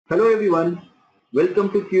Hello everyone,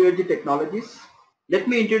 welcome to QAG Technologies. Let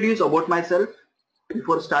me introduce about myself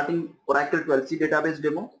before starting Oracle 12c database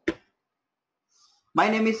demo. My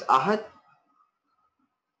name is Ahad.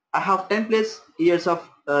 I have 10 plus years of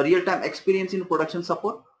real-time experience in production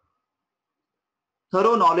support,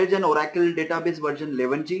 thorough knowledge in Oracle database version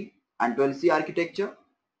 11g and 12c architecture,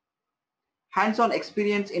 hands-on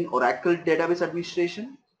experience in Oracle database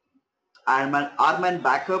administration, RMAN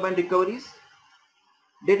backup and recoveries,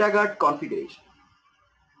 data guard configuration.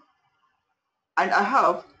 And I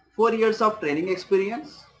have 4 years of training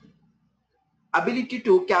experience, ability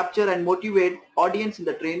to capture and motivate audience in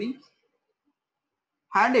the trainings,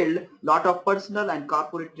 handled lot of personal and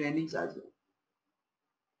corporate trainings as well.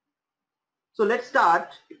 So let's start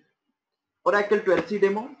Oracle 12c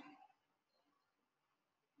demo.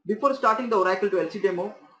 Before starting the Oracle 12c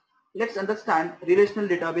demo, let's understand relational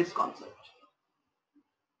database concept.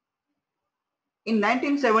 In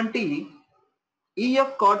 1970,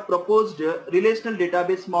 E.F. Codd proposed a relational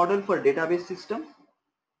database model for database systems,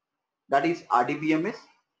 that is RDBMS.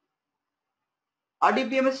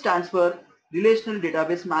 RDBMS stands for Relational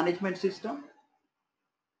Database Management System,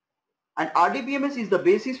 and RDBMS is the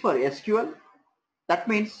basis for SQL, that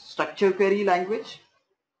means structured query language,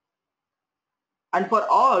 and for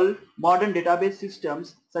all modern database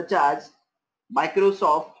systems such as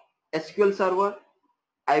Microsoft SQL Server,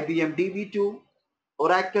 IBM DB2,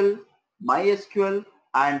 Oracle, MySQL,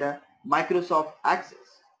 and Microsoft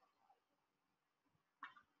Access.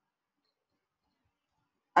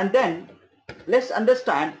 And then let's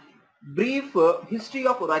understand brief history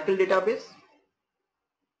of Oracle database.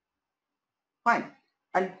 Fine.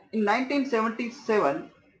 And in 1977,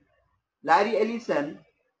 Larry Ellison,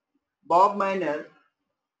 Bob Miner,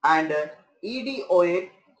 and E.D. Oye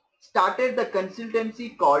started the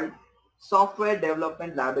consultancy called Software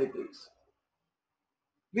Development Laboratories,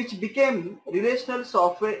 which became Relational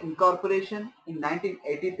Software Incorporation in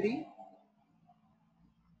 1983,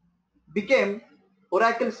 became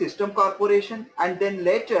Oracle System Corporation, and then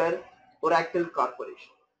later Oracle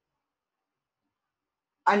Corporation.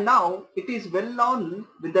 And now it is well known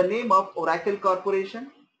with the name of Oracle Corporation,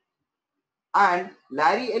 and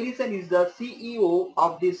Larry Ellison is the CEO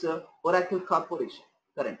of this Oracle Corporation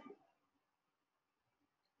currently.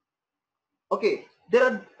 Okay,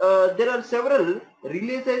 there are several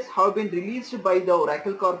releases have been released by the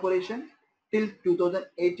Oracle Corporation till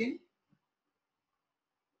 2018.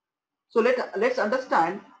 So let's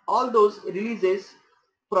understand all those releases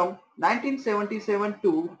from 1977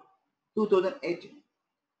 to 2018.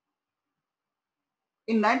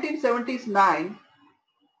 In 1979,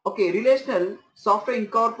 Relational Software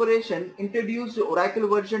Incorporation introduced Oracle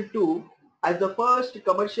version 2 as the first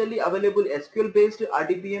commercially available SQL-based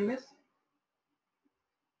RDBMS,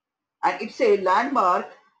 and it's a landmark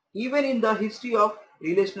even in the history of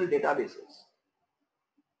relational databases.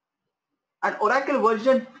 And Oracle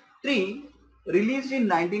version 3 released in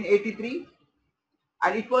 1983,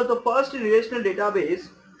 and it was the first relational database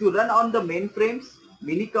to run on the mainframes,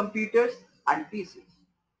 mini computers, and PCs.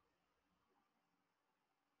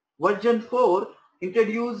 Version 4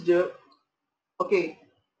 introduced with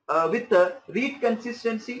the read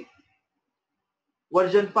consistency.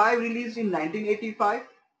 Version 5 released in 1985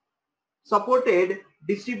 supported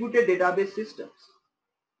distributed database systems.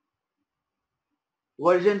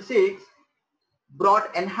 Version 6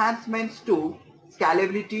 brought enhancements to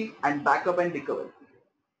scalability and backup and recovery.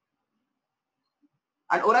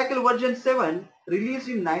 And Oracle version 7 released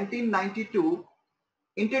in 1992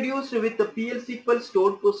 introduced with the PL/SQL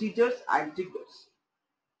stored procedures and triggers.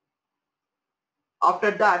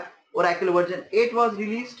 After that, Oracle version 8 was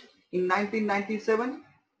released in 1997,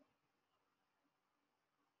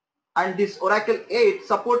 and this Oracle 8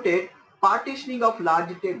 supported partitioning of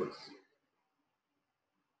large tables.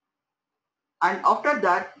 And after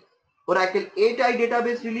that, Oracle 8i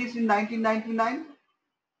database released in 1999,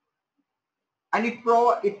 and it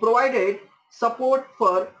provided support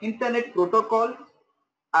for Internet Protocol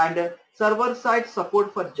and server-side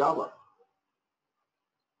support for Java.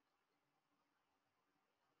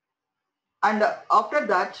 And after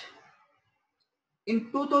that, in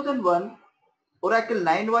 2001, Oracle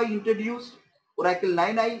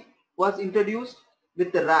 9i was introduced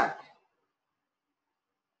with the RAC.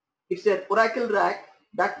 It's an Oracle RAC.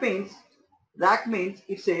 RAC means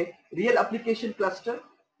it's a real application cluster,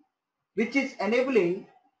 which is enabling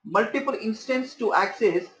multiple instances to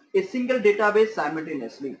access a single database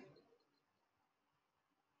simultaneously.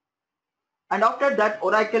 And after that,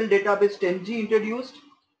 Oracle Database 10G introduced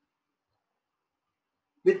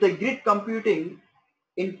with the grid computing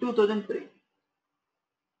in 2003.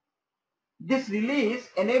 This release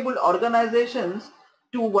enabled organizations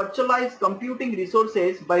to virtualize computing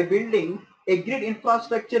resources by building a grid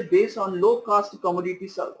infrastructure based on low-cost commodity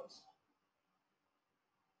servers.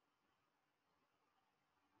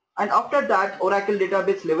 And after that, Oracle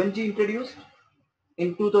Database 11G introduced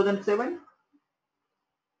in 2007.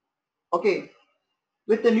 Okay,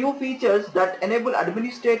 with the new features that enable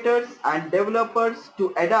administrators and developers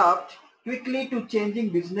to adapt quickly to changing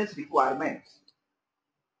business requirements.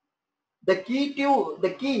 The key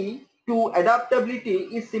to adaptability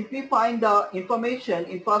is simplifying the information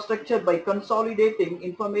infrastructure by consolidating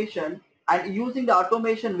information and using the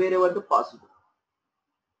automation wherever possible.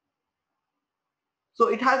 So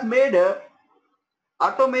it has made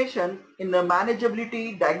automation in the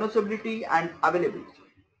manageability, diagnosability and availability.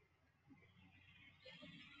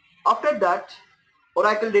 After that,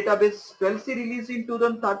 Oracle Database 12c released in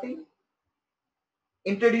 2013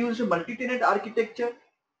 introduced multi-tenant architecture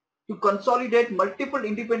to consolidate multiple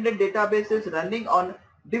independent databases running on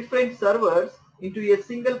different servers into a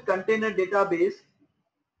single container database.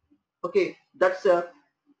 Okay, that's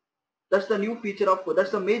the new feature of,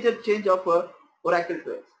 that's the major change of Oracle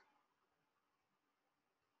 12.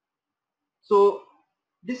 So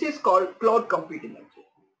this is called cloud computing actually.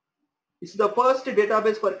 It's the first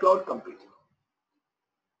database for cloud computing.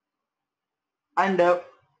 And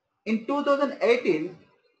in 2018,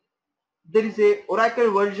 there is a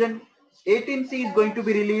Oracle version 18c is going to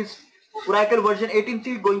be released. Oracle version 18c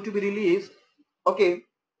is going to be released. Okay,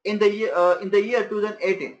 in the year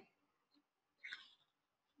 2018.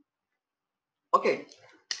 Okay,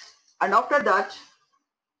 and after that,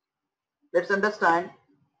 let's understand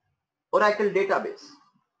Oracle database.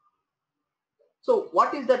 So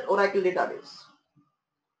what is that Oracle database?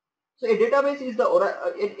 So a database is a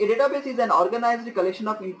database is an organized collection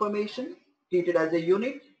of information treated as a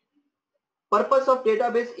unit. Purpose of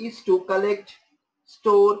database is to collect,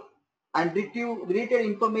 store and retrieve related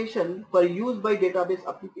information for use by database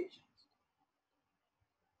applications.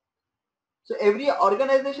 So every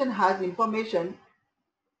organization has information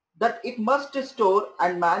that it must store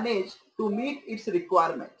and manage to meet its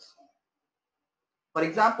requirements. For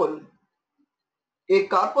example, a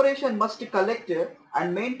corporation must collect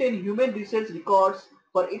and maintain human resource records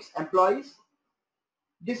for its employees.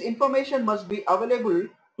 This information must be available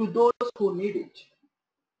to those who need it.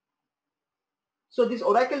 So this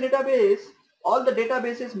Oracle database, all the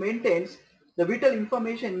databases maintains the vital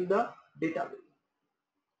information in the database.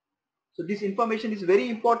 So this information is very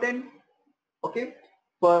important, okay,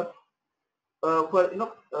 for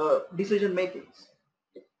decision makings.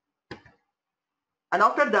 And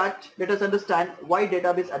after that, let us understand why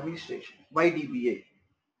database administration, why DBA.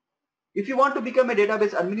 If you want to become a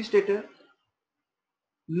database administrator,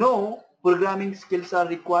 no programming skills are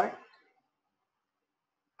required,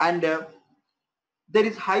 and there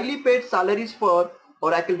is highly paid salaries for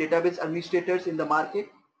Oracle database administrators in the market.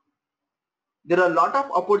 There are a lot of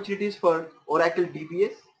opportunities for Oracle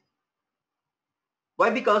DBAs. Why?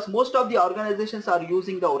 Because most of the organizations are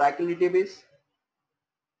using the Oracle database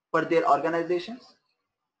for their organizations.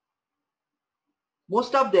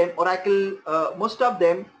 Most of them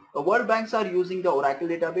World Banks are using the Oracle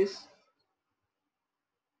database,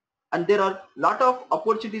 and there are a lot of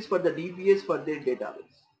opportunities for the DBAs for their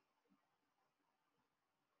database.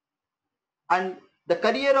 And the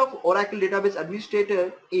career of Oracle database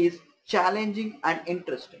administrator is challenging and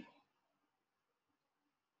interesting,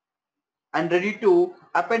 and ready to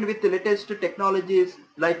append with the latest technologies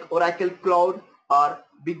like Oracle Cloud or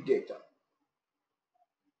Big Data.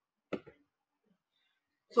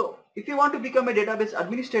 So if you want to become a database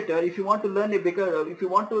administrator, if you want to learn a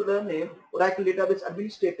Oracle database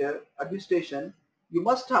administration, you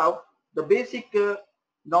must have the basic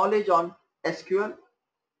knowledge on SQL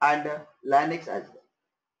and Linux as well.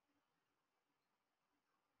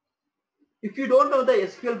 If you don't know the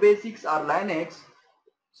SQL basics or Linux,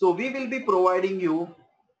 so we will be providing you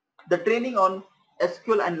the training on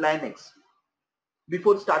SQL and Linux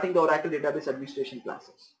before starting the Oracle database administration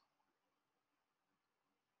classes.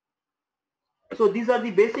 So these are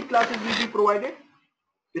the basic classes will be provided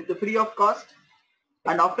with the free of cost,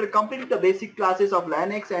 and after completing the basic classes of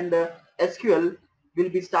Linux and SQL, we'll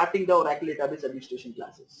be starting the Oracle database administration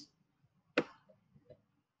classes.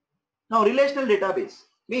 Now relational database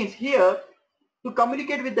means here to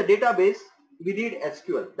communicate with the database we need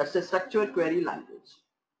SQL, that's a structured query language.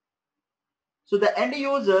 So the end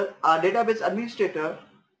user or database administrator,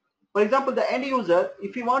 for example the end user,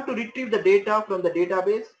 if you want to retrieve the data from the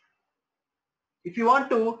database, if you want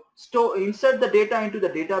to insert the data into the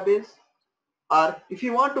database, or if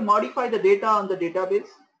you want to modify the data on the database,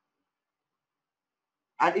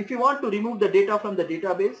 And if you want to remove the data from the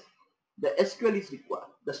database, the SQL is required.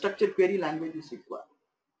 The structured query language is required.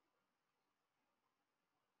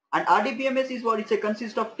 And RDBMS is what? It's a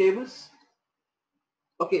consist of tables.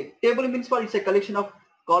 Okay, table means what? It's a collection of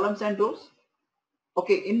columns and rows.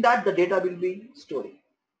 Okay, in that the data will be stored.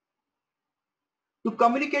 To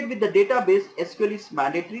communicate with the database, SQL is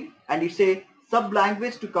mandatory and it's a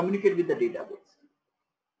sub-language to communicate with the database.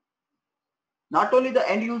 Not only the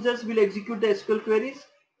end users will execute the SQL queries,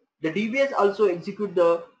 the DBAs also execute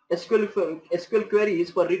the SQL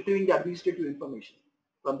queries for retrieving the administrative information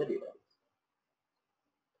from the database.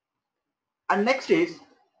 And next is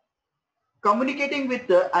communicating with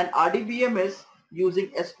an RDBMS using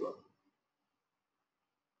SQL.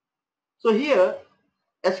 So here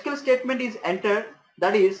SQL statement is entered,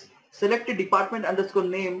 that is select a department underscore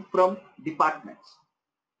name from departments.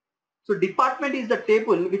 So department is the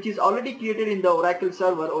table which is already created in the Oracle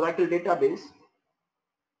server, Oracle database.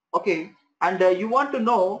 Okay, and you want to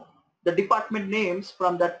know the department names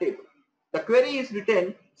from that table. The query is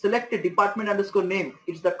written select a department underscore name.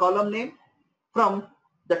 It's the column name from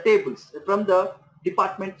the tables, from the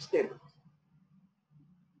departments table.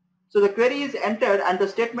 So the query is entered and the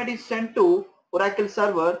statement is sent to Oracle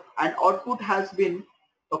server and output has been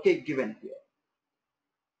given here.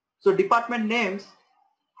 So department names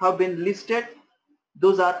have been listed.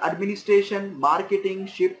 Those are administration, marketing,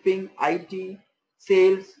 shipping, IT,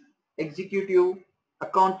 sales, executive,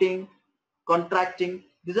 accounting, contracting.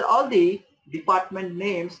 These are all the department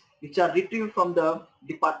names which are retrieved from the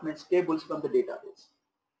departments tables from the database.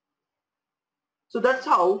 So that's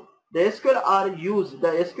how the SQL are used. The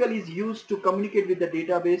SQL is used to communicate with the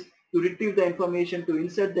database, to retrieve the information, to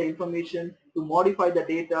insert the information, to modify the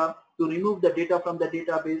data, to remove the data from the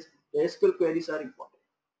database. The SQL queries are important.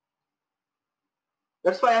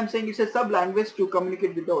 That's why I'm saying it's a sub-language to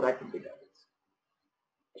communicate with the Oracle database.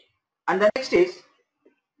 And the next is,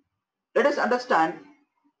 let us understand,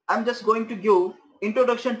 I'm just going to give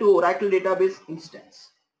introduction to Oracle database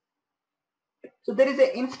instance. So there is an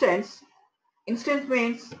instance. Instance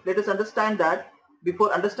means, let us understand that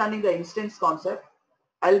before understanding the instance concept,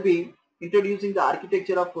 I'll be introducing the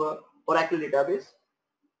architecture of Oracle database.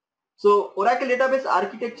 So Oracle database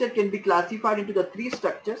architecture can be classified into the three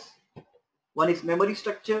structures. One is memory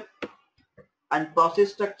structure and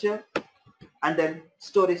process structure and then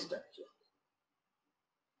storage structure.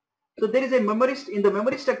 So there is a memory, in the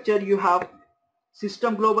memory structure you have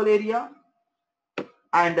system global area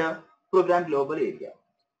and program global area.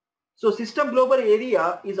 So system global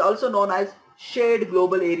area is also known as shared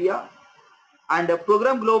global area and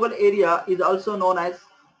program global area is also known as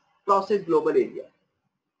process global area.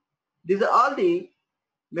 These are all the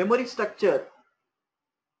memory structure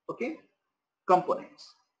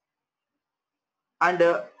components. And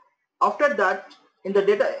after that, in the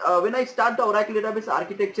data, when I start the Oracle database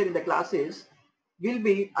architecture in the classes, we'll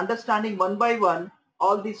be understanding one by one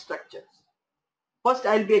all these structures. First,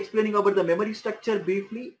 I'll be explaining about the memory structure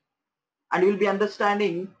briefly, and we'll be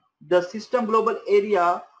understanding the system global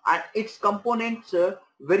area and its components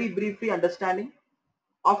very briefly understanding.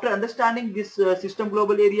 After understanding this system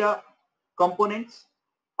global area components,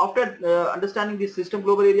 understanding this system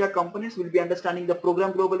global area components, we'll be understanding the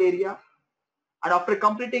program global area. And after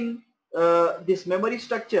completing this memory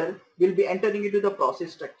structure, we'll be entering into the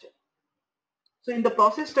process structure. So in the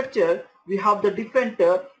process structure, we have the different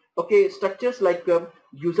structures like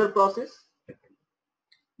user process,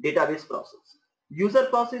 database process. User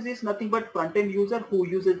process is nothing but front-end user who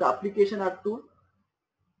uses the application or tool,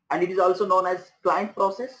 and it is also known as client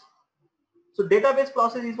process. So database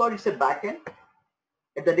process is what? It's a backend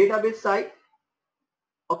at the database side.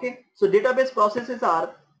 Okay, so database processes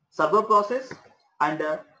are server process and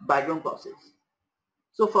background process.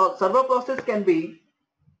 So for server process can be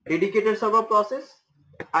dedicated server process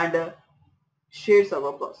and shared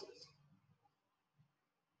server process.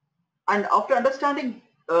 And after understanding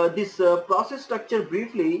this process structure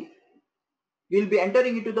briefly, we'll be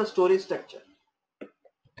entering into the storage structure.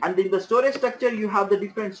 And in the storage structure, you have the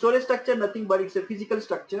different storage structure, nothing but it's a physical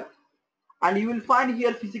structure. And you will find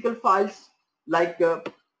here physical files like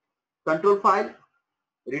control file,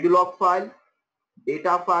 redo log file,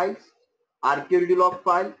 data files, archive redo log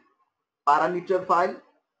file, parameter file,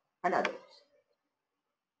 and others.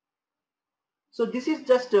 So this is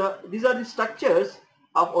just these are the structures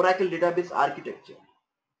of Oracle database architecture.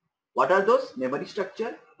 What are those? Memory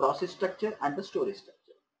structure, process structure, and the storage structure.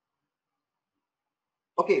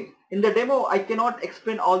 Okay, in the demo I cannot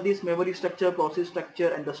explain all these memory structure, process structure,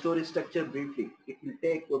 and the storage structure briefly. It will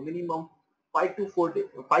take a minimum 5 to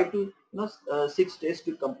 6 days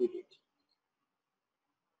to complete it.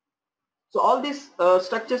 So all these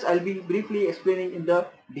structures I'll be briefly explaining in the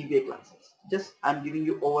DBA classes. Just I'm giving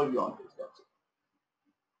you overview on this. That's it.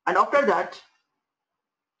 And after that,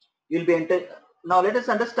 you'll be now let us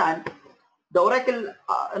understand the Oracle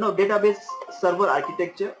database server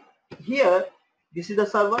architecture. Here, this is the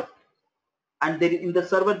server, and there in the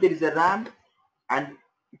server there is a RAM, and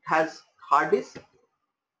it has hard disk.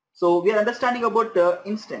 So we are understanding about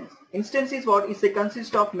instance. Instance is what is a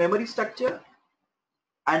consist of memory structure,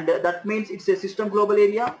 and that means it's a system global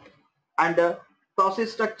area, and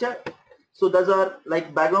process structure. So those are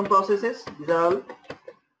like background processes. These are all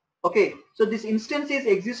okay. So this instance is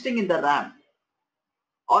existing in the RAM.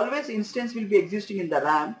 Always instance will be existing in the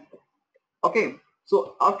RAM. Okay.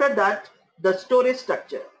 So after that, the storage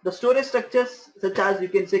structure. The storage structures such as you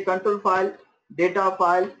can say control file, data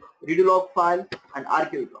file, redo log file, and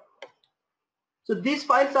archive log. So these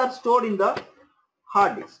files are stored in the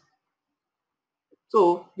hard disk.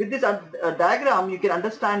 So with this diagram, you can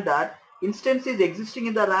understand that instance is existing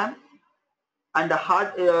in the RAM, and the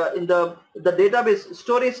hard in the database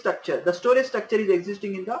storage structure. The storage structure is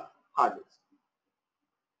existing in the hard disk.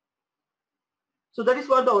 So that is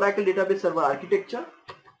what the Oracle database server architecture.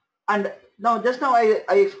 And now just now I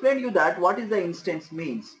explained you that what is the instance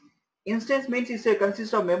means. Instance means it's a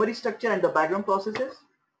consists of memory structure and the background processes.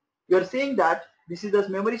 You are seeing that this is the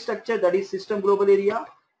memory structure, that is system global area,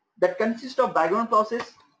 that consists of background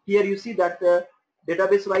process. Here you see that the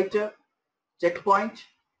database writer, checkpoint,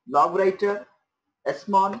 log writer,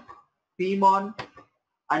 smon, pmon,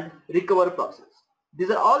 and recover process.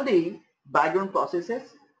 These are all the background processes,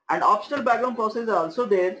 and optional background processes are also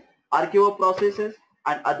there, archive processes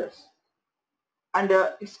and others. And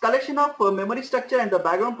its collection of memory structure and the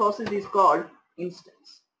background process is called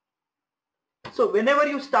instance. So whenever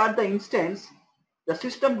you start the instance, the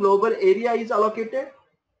system global area is allocated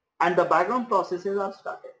and the background processes are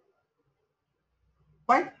started.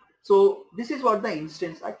 Fine. So this is what the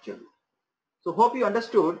instance actually. So hope you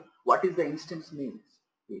understood what is the instance means.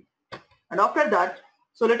 And after that,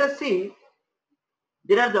 so let us see,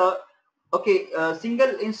 there are the single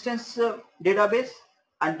instance database,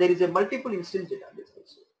 and there is a multiple instance database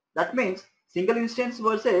also. That means single instance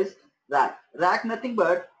versus rack. Rack nothing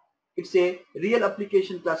but it's a real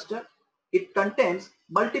application cluster. It contains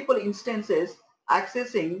multiple instances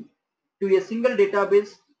accessing to a single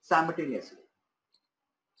database simultaneously.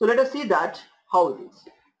 So let us see that how it is.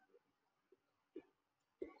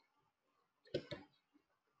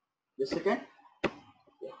 Just a second.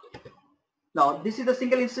 Now this is the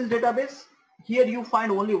single instance database. Here you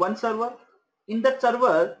find only one server. In that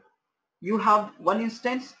server you have one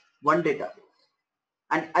instance, one database.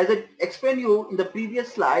 And as I explained you in the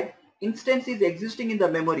previous slide, instance is existing in the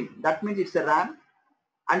memory. That means it's a RAM,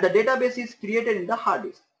 and the database is created in the hard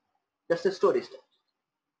disk. That's the storage structure.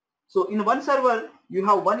 So in one server you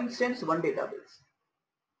have one instance, one database.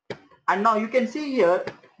 And now you can see here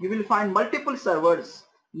you will find multiple servers.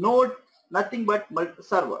 Node nothing but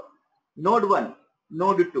server. Node 1,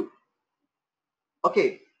 node 2.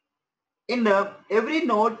 Okay. In every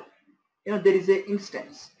node, there is a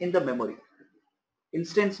instance in the memory.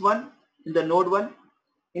 Instance 1 in the node 1,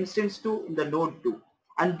 instance 2 in the node 2,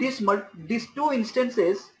 and these two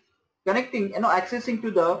instances connecting, accessing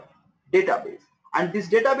to the database, and this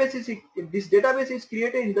database is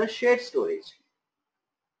created in the shared storage,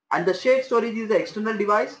 and the shared storage is the external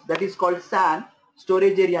device that is called SAN,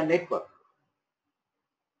 storage area network.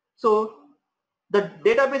 So the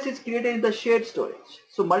database is created in the shared storage.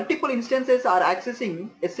 So multiple instances are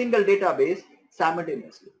accessing a single database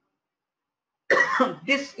simultaneously.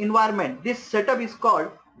 This environment, this setup is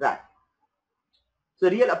called rack. So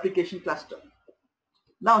real application cluster.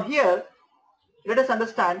 Now here, let us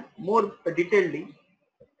understand more detailedly.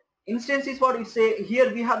 Instance is what we say.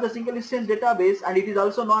 Here we have the single instance database, and it is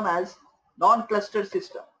also known as non-clustered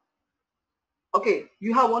system. Okay,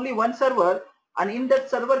 you have only one server, and in that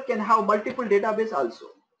server can have multiple database also.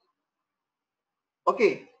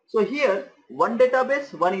 Okay, so here one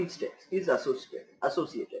database, one instance is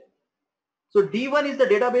associated. So D1 is the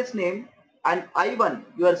database name, and I1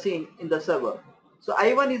 you are seeing in the server. So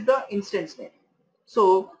I1 is the instance name.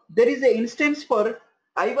 So there is an instance for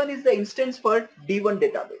I1 is the instance for D1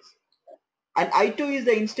 database, and I2 is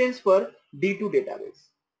the instance for D2 database.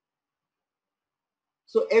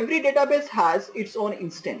 So every database has its own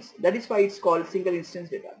instance. That is why it's called single instance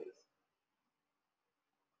database.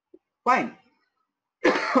 Fine.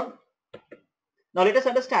 Now let us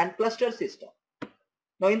understand cluster system.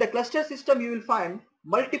 Now in the cluster system you will find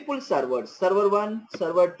multiple servers, server 1,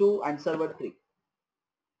 server 2 and server 3.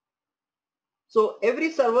 So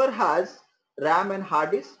every server has RAM and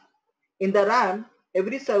hard disk. In the RAM,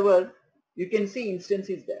 every server you can see instance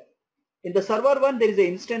is there. In the server 1 there is a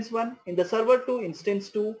instance 1, in the server 2 instance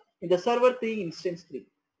 2, in the server 3 instance 3.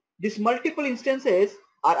 These multiple instances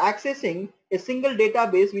are accessing a single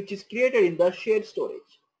database which is created in the shared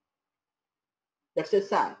storage. That's a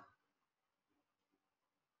SAN.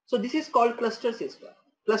 So this is called cluster system.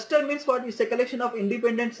 Cluster means what? It's a collection of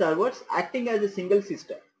independent servers acting as a single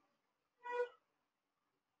system.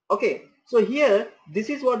 Okay, so here this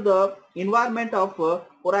is what the environment of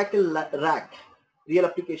Oracle RAC, Real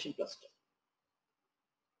Application Cluster.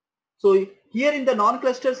 So here in the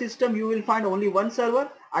non-cluster system you will find only one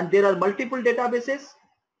server and there are multiple databases.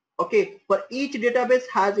 Okay, for each database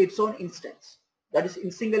has its own instance, that is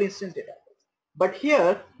in single instance database. But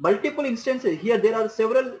here multiple instances, here there are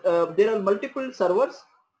several, there are multiple servers,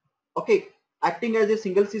 okay, acting as a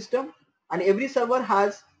single system, and every server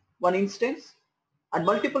has one instance and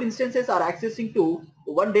multiple instances are accessing to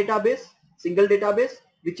one database, single database,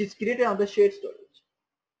 which is created on the shared storage.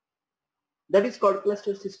 That is called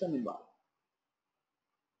cluster system environment.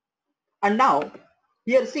 And now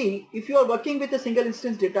here see, if you are working with a single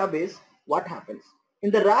instance database, what happens?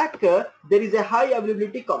 In the rack there is a high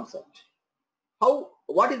availability concept.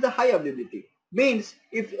 What is the high availability? Means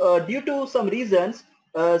if due to some reasons,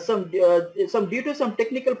 due to some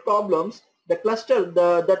technical problems, the cluster,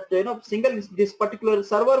 this particular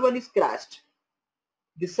server one is crashed.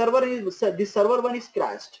 This server one is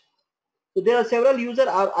crashed. So there are several users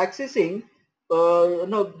are accessing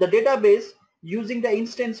the database using the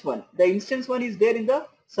instance one. The instance one is there in the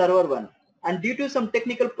server one, and due to some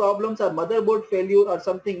technical problems or motherboard failure or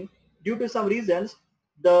something, due to some reasons,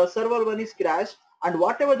 the server one is crashed, and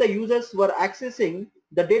whatever the users were accessing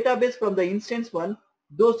the database from the instance one,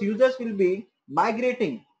 those users will be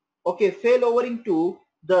migrating, okay, failovering to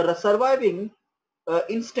the surviving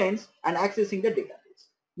instance and accessing the database.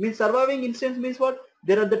 Means surviving instance means what?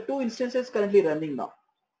 There are the two instances currently running now.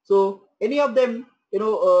 So any of them,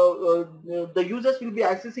 the users will be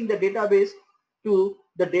accessing the database to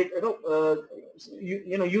the data,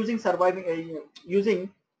 using surviving,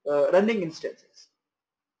 using running instances.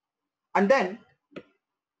 And then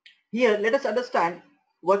here let us understand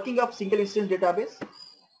working of single instance database.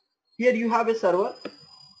 Here you have a server,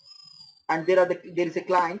 and there is a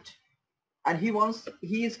client, and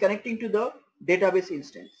he is connecting to the database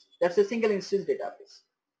instance. That's a single instance database.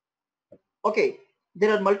 Okay,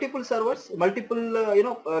 there are multiple servers,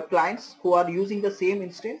 multiple clients who are using the same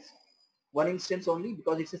instance, one instance only,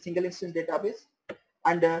 because it's a single instance database,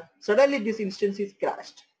 and suddenly this instance is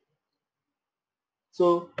crashed.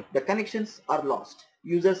 So the connections are lost.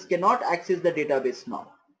 Users cannot access the database now.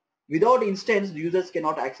 Without instance, users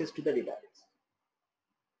cannot access to the database.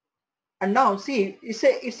 And now see,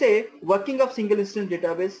 it's a working of single instance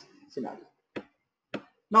database scenario.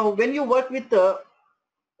 Now when you work with the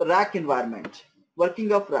rack environment,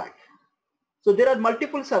 working of rack, so there are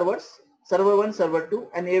multiple servers, server 1, server 2,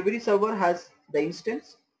 and every server has the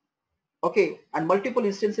instance, okay, and multiple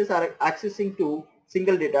instances are accessing to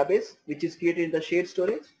single database which is created in the shared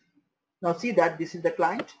storage. Now see that this is the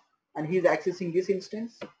client, and he is accessing this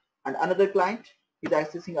instance, and another client is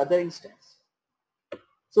accessing other instance.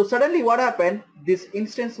 So suddenly what happened? This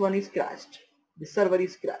instance one is crashed, this server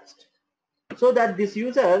is crashed, so that this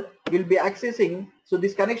user will be accessing, so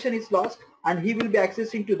this connection is lost, and he will be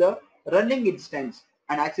accessing to the running instance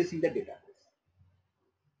and accessing the database.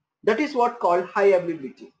 That is what called high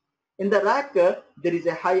availability. In the rack there is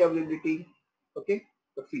a high availability, okay,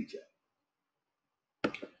 feature.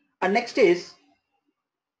 And next is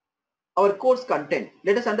our course content.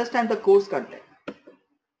 Let us understand the course content.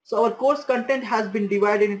 So our course content has been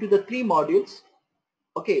divided into the 3 modules,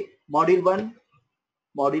 okay, module 1,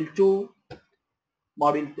 module 2,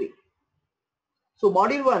 module 3. So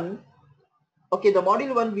module 1, okay, the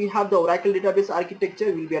module 1 we have the Oracle database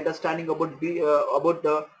architecture. We'll be understanding about the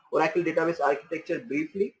Oracle database architecture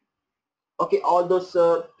briefly. Okay, all those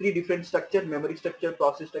 3 different structures, memory structure,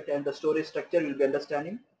 process structure, and the storage structure we'll be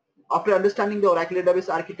understanding. After understanding the Oracle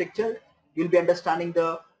database architecture, we'll be understanding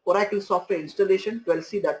the Oracle software installation,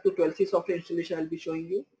 12c, that too 12c software installation I'll be showing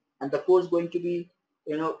you, and the course going to be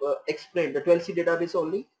explained, the 12c database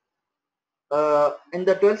only. In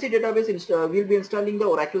the 12c database we'll be installing the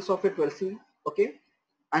Oracle software 12c, okay,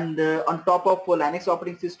 and on top of Linux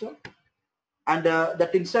operating system, and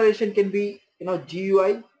that installation can be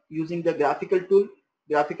GUI, using the graphical tool,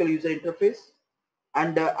 graphical user interface,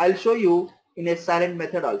 and I'll show you in a silent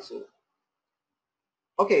method also.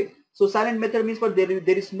 Okay, so silent method means what? There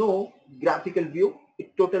is no graphical view,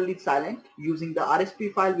 it's totally silent. Using the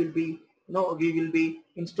RSP file will be, we will be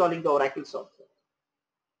installing the Oracle software,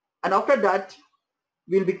 and after that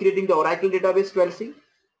we'll be creating the Oracle database 12c.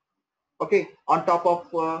 okay, on top of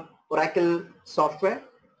Oracle software.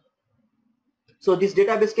 So this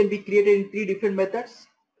database can be created in 3 different methods.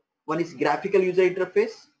 One is graphical user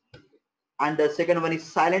interface, and the second one is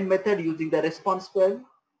silent method using the response query,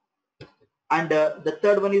 and the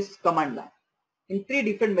third one is command line. In 3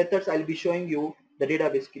 different methods, I'll be showing you the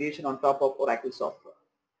database creation on top of Oracle software.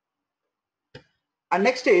 And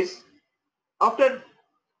next is, after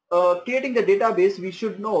creating the database, we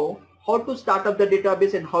should know how to start up the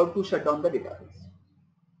database and how to shut down the database.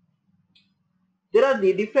 There are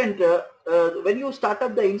the different, when you start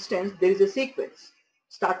up the instance, there is a sequence,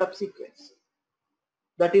 startup sequence.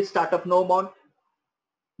 That is startup no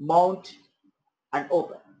mount, and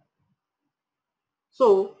open.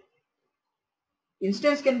 So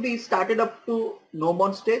instance can be started up to no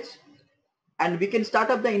mount stage, and we can start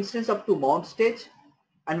up the instance up to mount stage,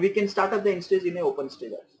 and we can start up the instance in a open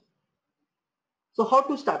stage also. So how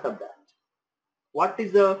to start up that?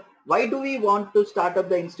 Why do we want to start up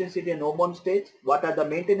the instance in a no mount stage? What are the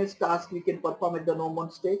maintenance tasks we can perform at the no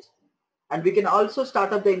mount stage? And we can also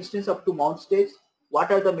start up the instance up to mount stage.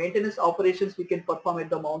 What are the maintenance operations we can perform at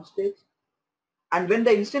the mount stage? And when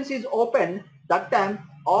the instance is open, that time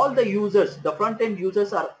all the users, the front-end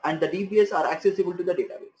users and the DBAs are accessible to the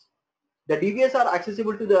database. The DBAs are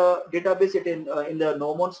accessible to the database in the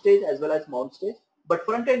no mount stage as well as mount stage, but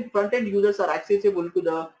front-end users are accessible to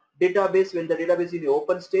the database when the database is in the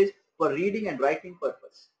open stage for reading and writing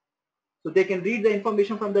purpose. So they can read the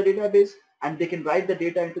information from the database and they can write the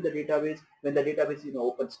data into the database when the database is in the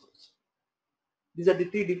open stage. These are the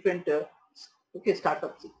 3 different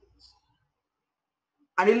startup sequence.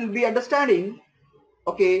 And you will be understanding,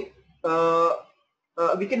 okay,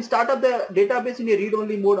 we can start up the database in a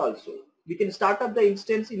read-only mode also. We can start up the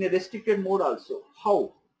instance in a restricted mode also.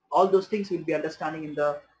 How? All those things we'll be understanding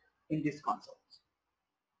in this concept.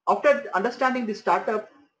 After understanding the startup,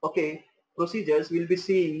 okay, procedures, we'll be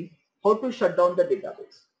seeing how to shut down the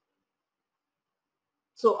database.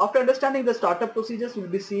 So after understanding the startup procedures, we'll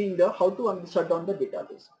be seeing how to shut down the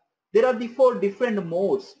database. There are the 4 different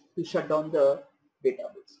modes to shut down the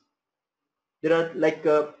database. There are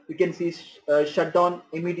you can see shut down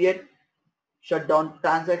immediate, shut down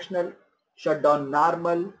transactional, shut down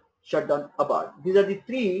normal, shut down abort. These are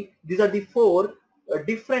the 4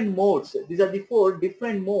 different modes. These are the 4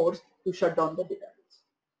 different modes to shut down the database.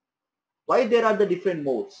 Why there are the different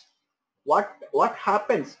modes? What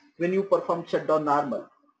happens when you perform shutdown normal?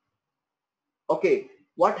 Okay,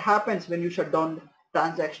 what happens when you shut down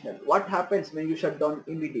transactional? What happens when you shut down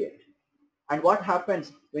immediate? And what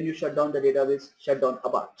happens when you shut down the database, shutdown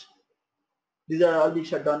abort? These are all the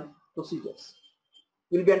shutdown procedures.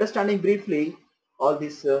 We'll be understanding briefly all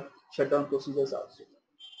these shutdown procedures also.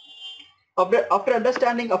 After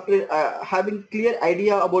having clear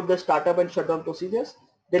idea about the startup and shutdown procedures,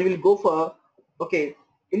 then we'll go for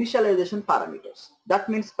initialization parameters. That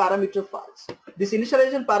means parameter files. These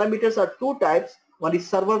initialization parameters are 2 types. One is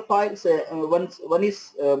server files. One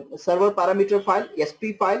is server parameter file,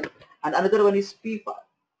 SP file, and another one is P file.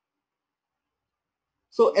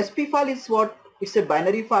 So SP file is what? It's a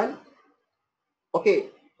binary file. Okay,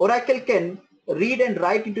 Oracle can read and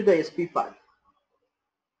write into the SP file.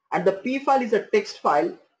 And the P file is a text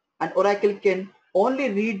file, and Oracle can only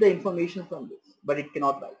read the information from this, but it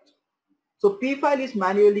cannot write. So P file is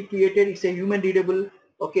manually created. It's a human readable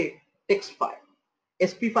text file.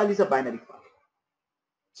 SP file is a binary file.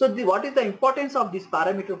 So what is the importance of these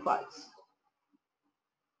parameter files?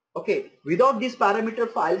 Okay, without these parameter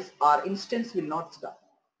files, our instance will not start.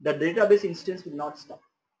 The database instance will not start.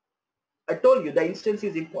 I told you the instance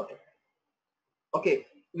is important. Okay,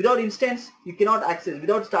 without instance you cannot access.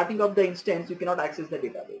 Without starting up the instance, you cannot access the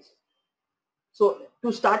database. So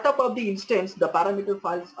to start up of the instance, the parameter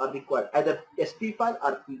files are required, either SP file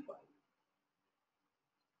or P file.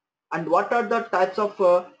 And what are the types of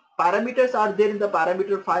parameters are there in the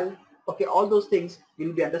parameter file? Okay, all those things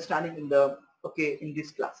we'll be understanding in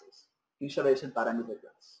these classes, initialization parameter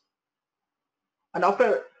class. And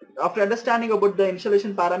after understanding about the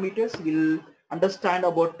initialization parameters, we'll understand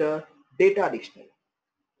about data dictionary.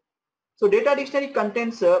 So data dictionary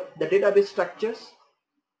contains the database structures.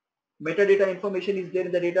 Metadata information is there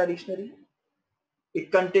in the data dictionary.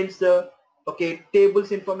 It contains the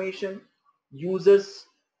tables information, users,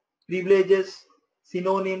 privileges,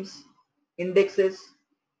 synonyms, indexes.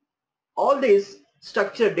 All this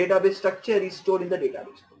database structure is stored in the data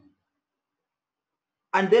dictionary.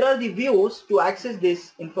 And there are the views to access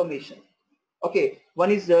this information.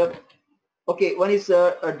 One is a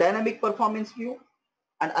dynamic performance view,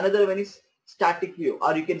 and another one is static view,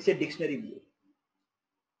 or you can say dictionary view.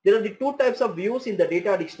 There are the 2 types of views in the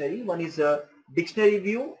data dictionary. One is a dictionary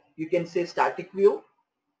view you can say static view,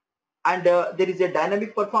 and there is a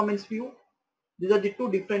dynamic performance view. These are the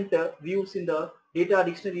two different views in the data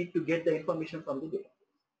dictionary to get the information from the data.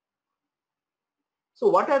 So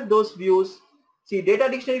what are those views? See, data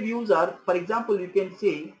dictionary views are, for example, you can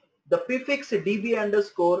say the prefix DBA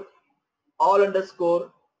underscore, all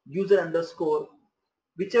underscore, user underscore,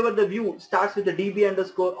 whichever the view starts with the DBA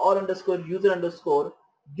underscore, all underscore, user underscore,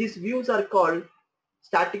 these views are called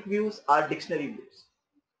static views or dictionary views.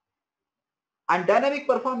 And dynamic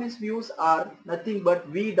performance views are nothing but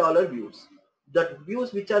V dollar views. The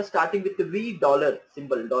views which are starting with the V dollar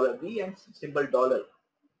symbol, dollar V and symbol dollar.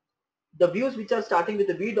 The views which are starting with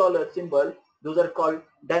the V dollar symbol, those are called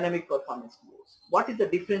dynamic performance views. What is the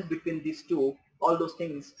difference between these two? All those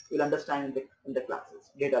things you'll understand in the classes,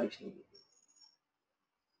 data dictionary.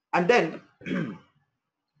 And then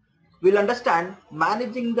we'll understand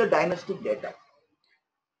managing the diagnostic data.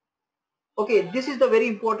 Okay, this is the very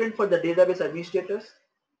important for the database administrators.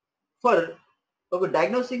 For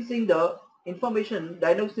diagnosing the information,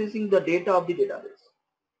 diagnosing the data of the database.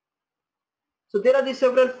 So there are the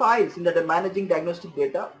several files in the managing diagnostic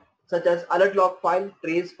data, such as alert log file,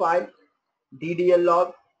 trace file, DDL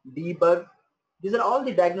log, debug. These are all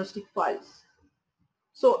the diagnostic files.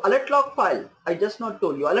 So alert log file, I just not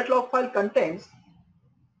told you, alert log file contains,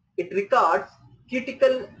 it records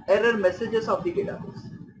critical error messages of the database.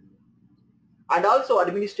 And also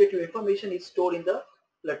administrative information is stored in the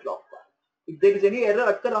alert log file. If there is any error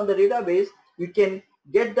occur on the database, you can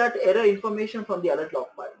get that error information from the alert log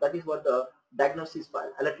file. That is what the diagnosis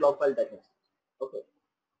file, alert log file diagnosis. Okay.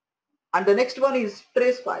 And the next one is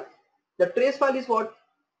trace file. The trace file is what?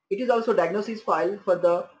 It is also diagnosis file for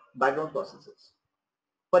the background processes.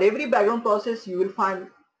 For every background process, you will find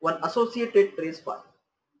one associated trace file.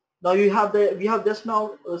 Now we have just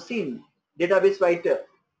now seen database writer,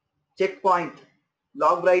 checkpoint,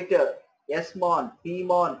 log writer, SMON,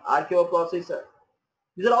 PMON, archive processor.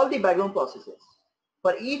 These are all the background processes.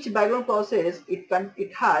 For each background process,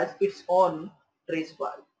 it has its own trace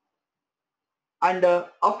file. And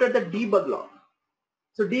after the debug log.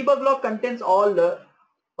 So debug log contains all the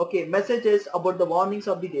messages about the warnings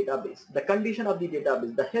of the database, the condition of the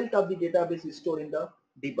database, the health of the database is stored in the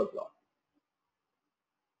debug log.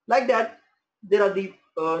 Like that, there are the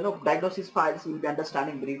diagnosis files. We will be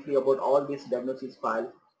understanding briefly about all these diagnosis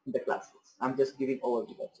files in the classes. I'm just giving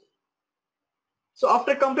overview. That's it. So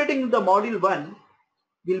after completing the module 1,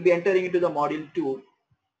 we'll be entering into the module 2.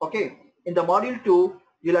 Okay, in the module 2,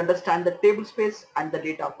 you'll understand the table space and the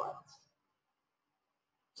data files.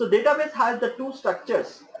 So database has the two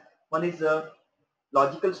structures. One is a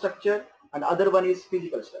logical structure and other one is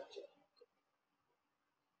physical structure.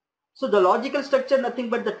 So the logical structure, nothing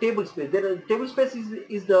but the table space. Table space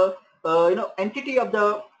is the entity of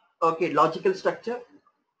the logical structure,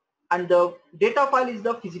 and the data file is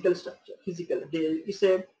the physical structure.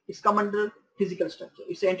 It's come under physical structure.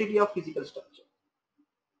 It's an entity of physical structure.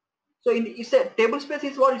 So it's a table space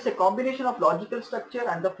is what? It's a combination of logical structure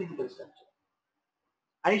and the physical structure.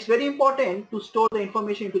 And it's very important to store the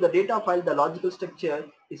information into the data file. The logical structure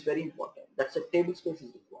is very important. That's a table space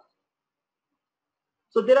is required.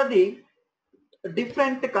 So there are the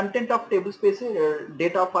different content of table spaces,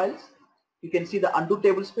 data files. You can see the undo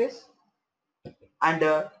table space, and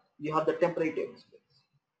you have the temporary table space.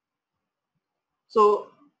 So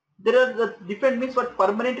there are the different means, but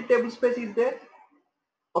permanent table space is there,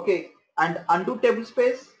 okay, and undo table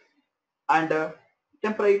space and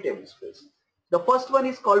temporary table space. The first one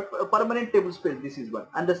is called permanent table space. This is one,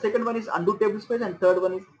 and the second one is undo table space, and third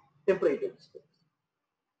one is temporary table space.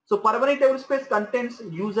 So permanent table space contains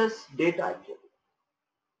users data actually.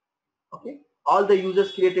 Okay, all the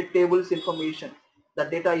users created tables information. The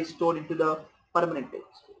data is stored into the permanent table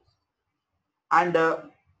space. And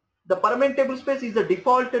the permanent table space is the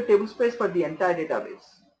default table space for the entire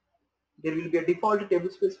database. There will be a default table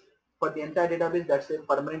space for the entire database. That's a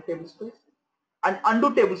permanent table space. And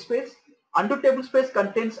undo table space. Undo table space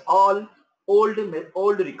contains all old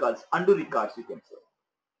records, undo records you can say.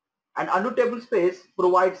 And undo table space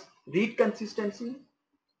provides read consistency.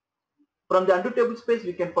 From the undo table space,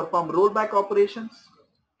 we can perform rollback operations,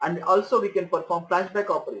 and also we can perform flashback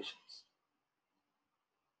operations.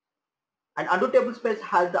 And undo table space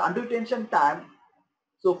has the undo detention time.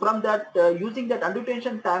 So from that, using that undo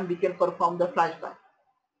detention time, we can perform the flashback.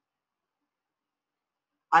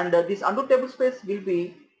 And this undo table space will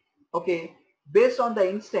be based on the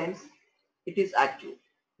instance. It is active.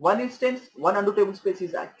 One instance, one undo table space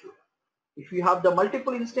is active. If you have the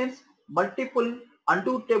multiple instance, multiple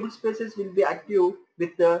undo table spaces will be active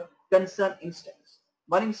with the concerned instance.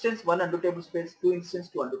 One instance, one undo table space, two instance,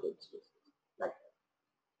 two undo table spaces. Like that.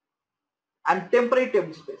 and temporary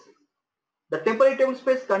table spaces. The temporary table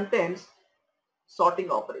space contains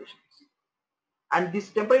sorting operations. And this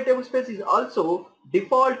temporary table space is also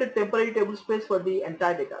default temporary table space for the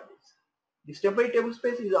entire database. This temporary table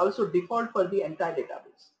space is also default for the entire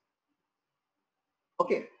database.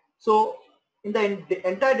 Okay, so in the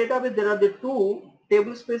entire database there are the two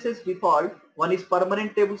table spaces default. One is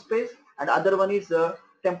permanent table space and other one is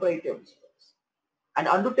temporary table space. And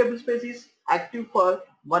undo table space is active for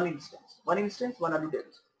one instance, one undo table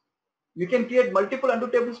space. You can create multiple undo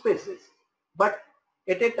table spaces, but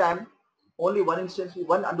at a time only one instance,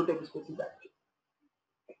 one undo table space is active.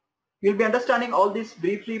 You'll be understanding all this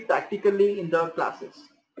briefly practically in the classes.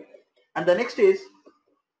 And the next is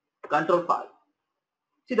control file.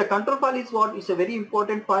 See, the control file is what is a very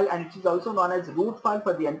important file, and it is also known as root file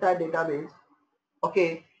for the entire database.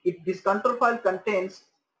 Okay, this control file contains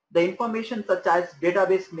the information such as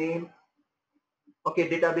database name, okay,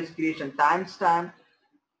 database creation timestamp,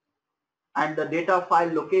 and the data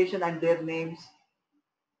file location and their names,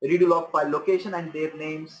 redo log file location and their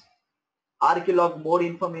names, arclog mode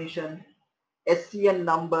information, SCN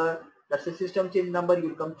number, that's the system change number. You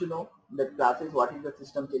will come to know in the classes what is the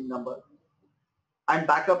system change number, and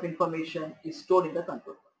backup information is stored in the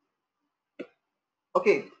control file.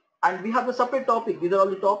 Okay, and we have the separate topic. These are all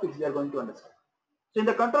the topics we are going to understand. So in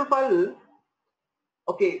the control file,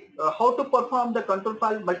 okay, how to perform the control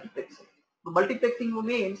file multiplexing. Multiplexing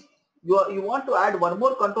means you want to add one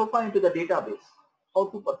more control file into the database. How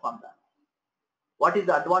to perform that? What is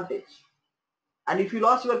the advantage? And if you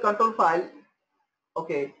lost your control file,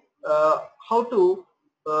 okay, how to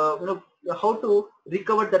how to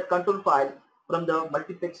recover that control file from the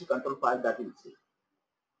multiplexed control file that we will see.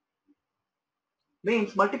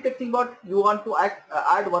 Means multiplexing, what you want to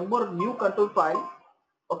add one more new control file.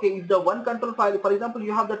 Okay, if the one control file, for example,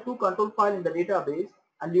 you have the two control file in the database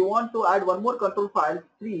and you want to add one more control file,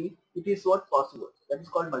 3, it is what possible. That is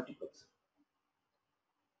called multiplexing.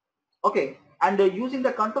 Okay, and using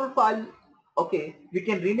the control file, okay, we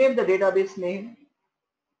can rename the database name.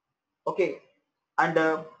 Okay,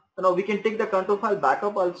 and we can take the control file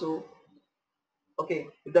backup also. Okay,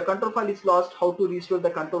 if the control file is lost, how to restore the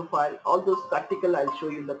control file, all those practical I'll show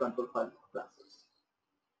you in the control file classes.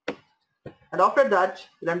 And after that,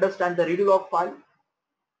 you'll understand the redo log file,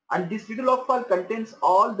 and this redo log file contains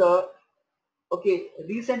all the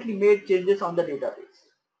recently made changes on the database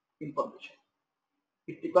information.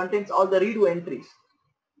 It contains all the redo entries.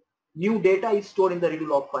 New data is stored in the redo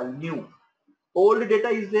log file. New, old data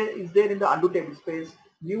is there in the undo table space.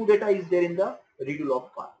 New data is there in the redo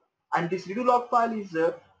log file. And this redo log file is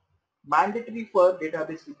mandatory for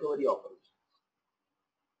database recovery operations.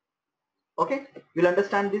 Okay, we'll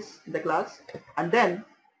understand this in the class. And then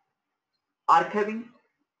archiving.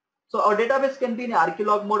 So our database can be in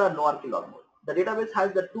arclog mode or no arclog mode. The database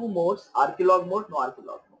has the two modes, arclog mode, no arclog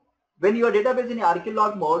mode. When your database is in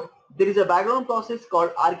arclog mode, there is a background process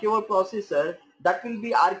called archival processor that will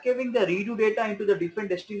be archiving the redo data into the different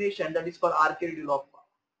destination, that is called archive redo log file.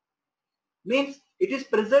 Means it is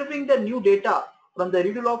preserving the new data from the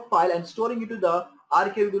redo log file and storing it to the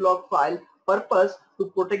archive redo log file, purpose to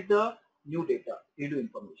protect the new data, redo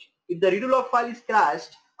information. If the redo log file is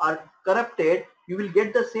crashed or corrupted, you will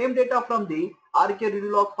get the same data from the archive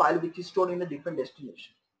redo log file which is stored in a different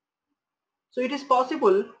destination. So it is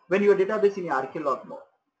possible when your database in arclog mode.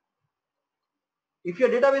 If your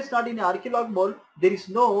database is not in arclog mode, there is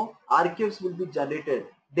no archives will be generated.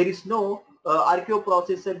 There is no archive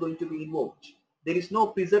processor going to be invoked. There is no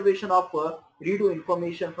preservation of redo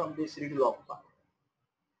information from this redo log file.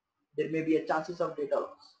 There may be a chances of data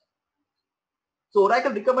loss. So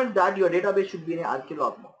Oracle recommends that your database should be in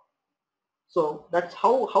arclog mode. So that's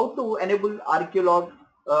how to enable arclog.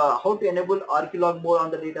 How to enable arclog mode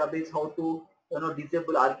on the database, how to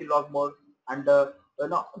disable arclog mode, and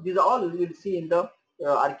these are all you will see in the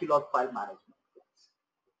arclog file management.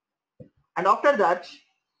 And after that,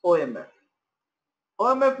 OMF.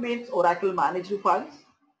 OMF means Oracle Managed Files.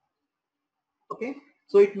 Okay,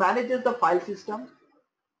 so it manages the file system.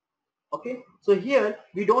 Okay, so here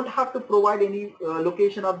we don't have to provide any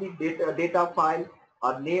location of the data file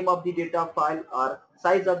or name of the data file or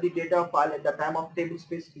size of the data file at the time of table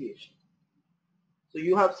space creation. So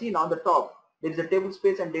you have seen on the top there is a table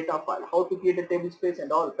space and data file. How to create a table space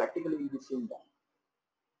and all practically we will be seeing that.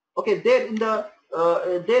 Okay, there in the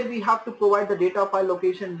there we have to provide the data file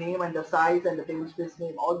location, name, and the size and the table space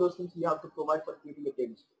name. All those things we have to provide for creating a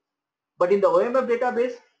table space. But in the OMF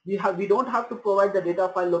database, we don't have to provide the data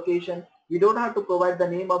file location. We don't have to provide the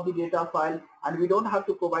name of the data file, and we don't have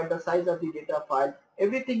to provide the size of the data file.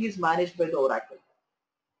 Everything is managed by the Oracle.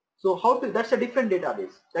 So that's a different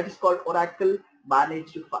database that is called Oracle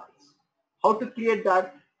Managed Files. How to create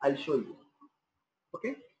that, I'll show you.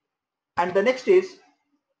 Okay. And the next is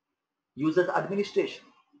user administration.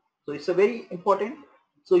 So it's a very important.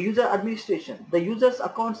 So user administration, the user's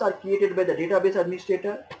accounts are created by the database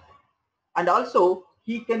administrator, and also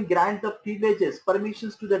he can grant the privileges,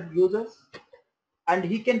 permissions to the users, and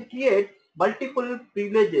he can create multiple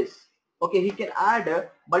privileges. Okay, he can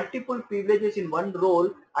add multiple privileges in one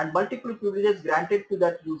role and multiple privileges granted to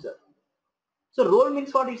that user. So role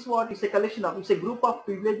means what? It's a collection of, it's a group of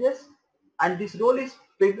privileges, and this role is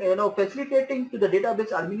facilitating to the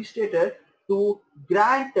database administrator to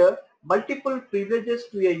grant multiple privileges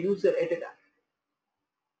to a user at a time.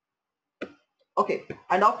 Okay,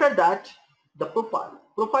 and after that, the profile.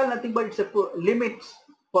 Profile nothing but it's a limits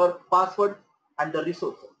for password and the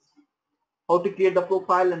resources. How to create the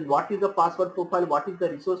profile and what is the password profile, what is the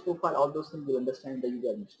resource profile, all those things you understand in the user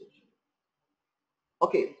administration.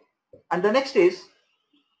 Okay, and the next is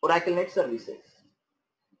Oracle Net Services.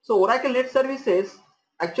 So Oracle Net Services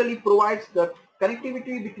actually provides the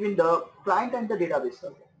connectivity between the client and the database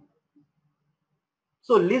server.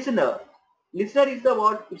 So listener is the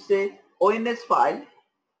what? It's a ONS file.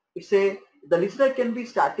 The listener can be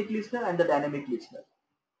static listener and the dynamic listener.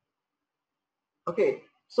 Okay,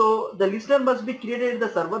 so the listener must be created at the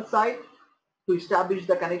server side to establish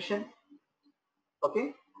the connection.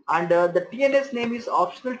 Okay, and the TNS name is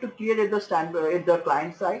optional to create at the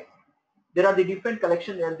client side. There are the different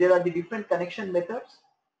connection methods.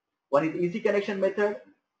 One is easy connection method,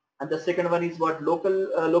 and the second one is what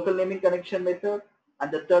local naming connection method, and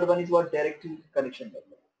the third one is what directory connection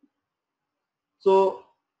method. So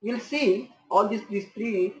we'll see all these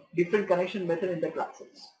three different connection methods in the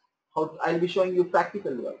classes. How I'll be showing you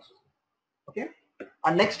practically also. Okay,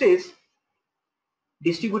 and next is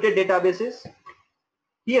distributed databases.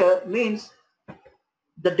 Here means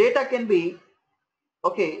the data can be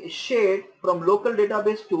shared from local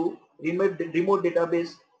database to remote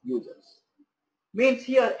database users. Means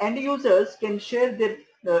here end users can share their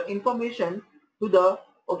information to the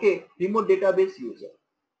remote database user.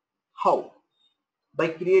 How? By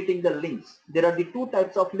creating the links. There are the two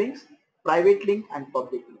types of links, private link and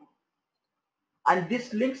public link. And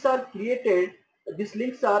these links are created, these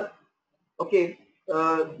links are created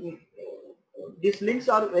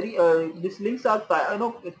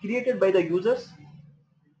by the users.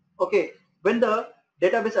 Okay, when the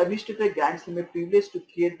database administrator grants him a privilege to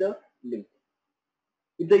create the link.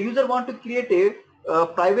 If the user want to create a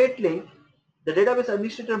private link, the database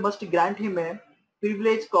administrator must grant him a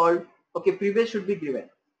privilege called, privilege should be given.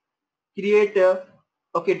 Create a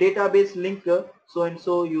database link so and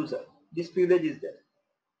so user. This privilege is there.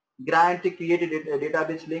 Grant create a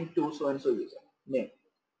database link to so and so user name.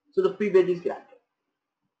 So the privilege is granted.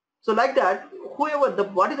 So like that,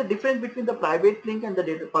 what is the difference between the private link and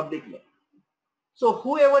the public link? So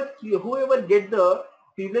whoever get the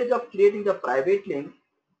privilege of creating the private link,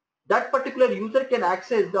 that particular user can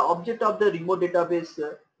access the object of the remote database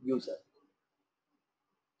user.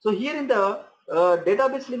 So here in the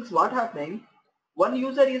database links, what happening? One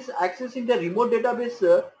user is accessing the remote database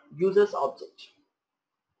user's object.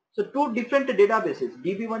 So two different databases,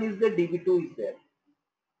 DB1 is there, DB2 is there.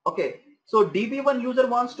 Okay, so DB1 user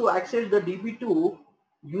wants to access the DB2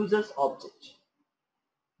 user's object.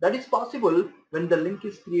 That is possible when the link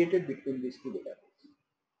is created between these two databases.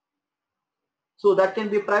 So that can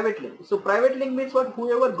be a private link. So private link means what?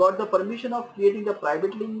 Whoever got the permission of creating the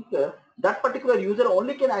private link, that particular user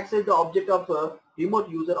only can access the object of remote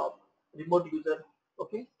user object.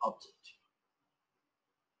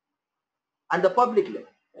 And the public link.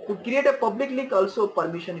 To create a public link also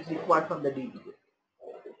permission is required from the DBA.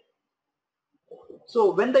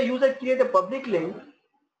 So when the user create a public link,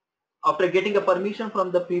 after getting a permission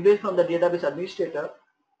from the privilege from the database administrator,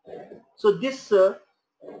 so this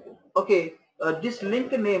this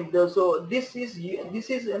link name, so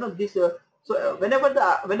whenever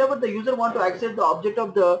the user want to access the object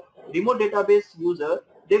of the remote database user,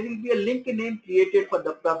 there will be a link name created for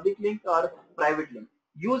the public link or private link.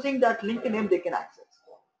 Using that link name they can access.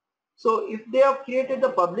 So if they have created the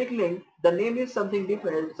public link, the name is something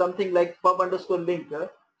different, something like pub_link.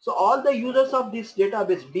 So all the users of this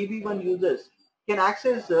database, DB1 users, can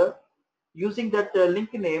access using that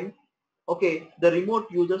link name, the remote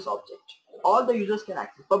users object. All the users can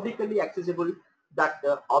access, publicly accessible, that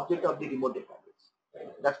object of the remote database.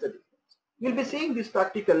 That's the difference. We'll be seeing this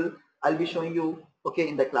practical, I'll be showing you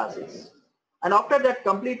in the classes. And after that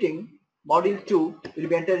completing module 2, we'll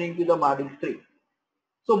be entering into the module 3.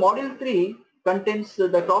 So module 3 contains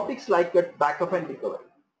the topics like backup and recovery.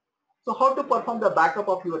 So how to perform the backup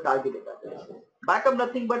of your target database? Backup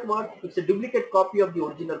nothing but what? It's a duplicate copy of the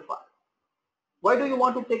original file. Why do you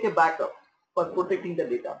want to take a backup? For protecting the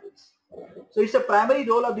database. So it's a primary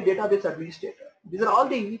role of the database administrator. These are all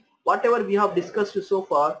the whatever we have discussed so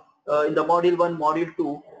far in the module 1, module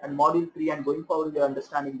 2 and module 3, and going forward we are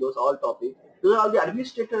understanding those all topics. Those are all the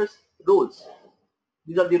administrator's roles.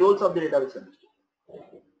 These are the roles of the database administrator.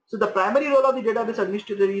 So the primary role of the database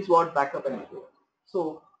administrator is what? Backup and recovery.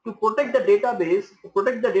 So to protect the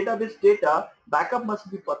database data, backup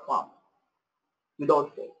must be performed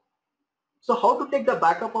without fail. So how to take the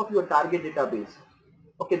backup of your target database?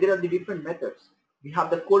 Okay, there are the different methods. We have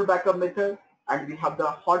the cold backup method and we have the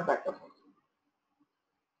hot backup method.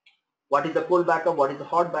 What is the cold backup? What is the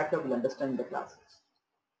hot backup? We'll understand in the classes.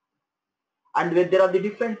 And there are the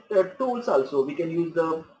different tools also. We can use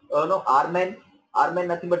the RMAN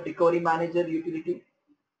nothing but recovery manager utility,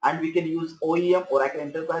 and we can use OEM, Oracle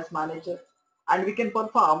Enterprise Manager, and we can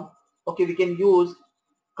perform, okay, we can use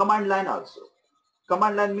command line also.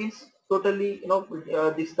 Command line means totally,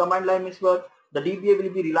 this command line means what? The DBA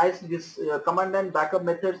will be realized, this command line backup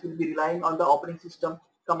methods will be relying on the operating system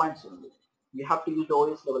commands only. We have to use the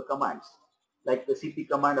OS level commands like the CP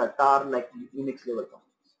command or tar, like Unix level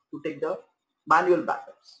commands to take the manual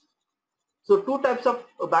backups. So two types of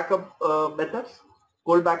backup methods: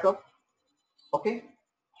 cold backup, okay,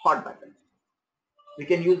 hot backup. We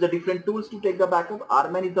can use the different tools to take the backup.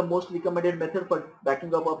 RMAN is the most recommended method for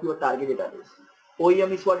backing up of your target database.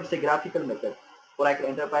 OEM is what? It's a graphical method. Oracle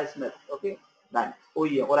Enterprise method, okay, then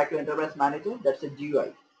OEM, Oracle Enterprise Manager, that's a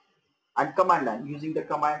GUI. And command line, using the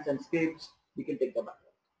commands and scripts, we can take the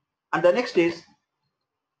backup. And the next is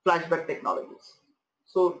flashback technologies.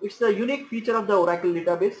 So it's a unique feature of the Oracle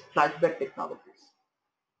database, flashback technologies.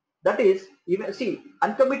 That is, even see,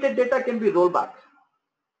 uncommitted data can be rolled back.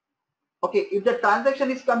 Okay, if the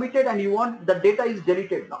transaction is committed and you want the data is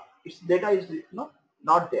deleted now, its data is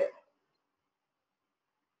not there,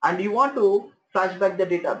 and you want to flash back the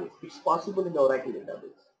database, it's possible in the Oracle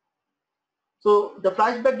database. So the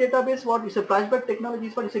flashback database, what is a flashback technology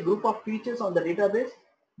is what? It's a group of features on the database.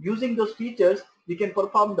 Using those features, we can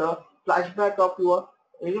perform the flashback of your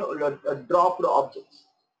dropped objects.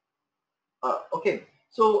 Okay,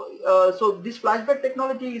 so this flashback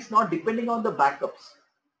technology is not depending on the backups.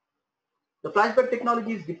 The flashback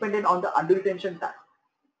technology is dependent on the under retention time.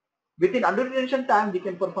 Within under retention time, we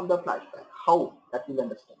can perform the flashback. How? That we'll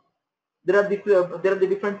understand. There are the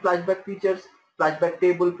different flashback features: flashback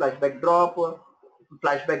table, flashback drop,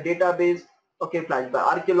 flashback database, okay, flashback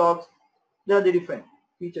archeologs. There are the different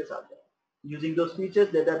features out there. Using those features,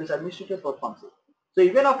 the database administrator performs it. So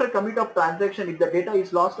even after commit of transaction, if the data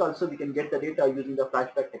is lost, also we can get the data using the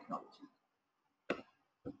flashback technology.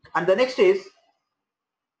 And the next is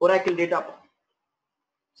Oracle data pump.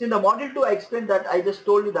 So in the module 2, I explained that I just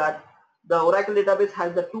told you that the Oracle database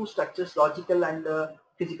has the two structures, logical and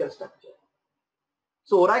physical structure.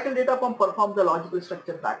 So Oracle data pump performs the logical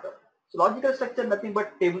structure backup. So logical structure nothing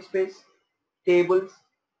but table space, tables,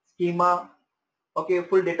 schema, okay,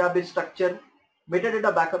 full database structure,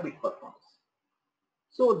 metadata backup it performs.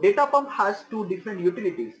 So data pump has two different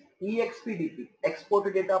utilities: EXPDP,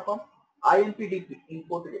 export data pump; IMPDP,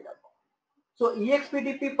 import data pump. So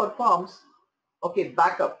EXPDP performs, okay,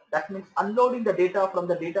 backup. That means unloading the data from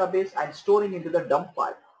the database and storing into the dump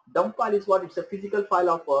file. Dump file is what? It's a physical file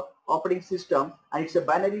of operating system, and it's a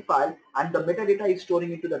binary file, and the metadata is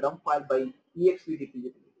storing into the dump file by EXPDP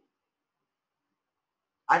utility.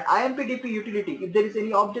 And IMPDP utility, if there is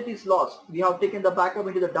any object is lost, we have taken the backup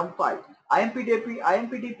into the dump file.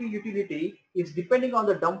 IMPDP utility is depending on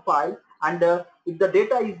the dump file, and if the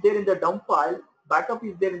data is there in the dump file, backup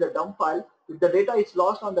is there in the dump file. If the data is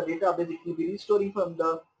lost on the database, it will be restoring from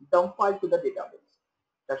the dump file to the database.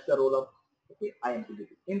 That's the role of, okay, IMPDP.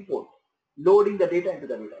 Import, loading the data into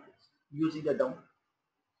the database using the dump.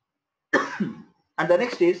 And the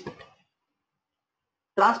next is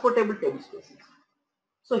transportable table spaces.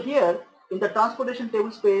 So here in the transportation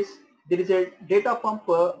table space, there is a data pump,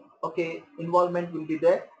 okay, involvement will be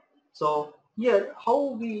there. So here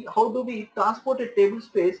how do we transport a table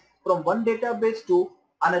space from one database to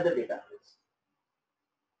another database?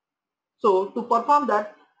 So to perform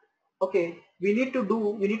that, okay, we need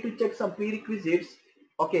to check some prerequisites,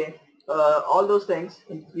 okay, all those things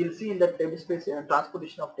we'll see in the table space and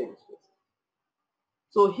transportation of table space.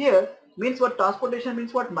 So here means what? Transportation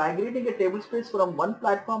means what? Migrating a table space from one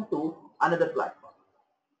platform to another platform.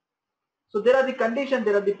 So there are the conditions,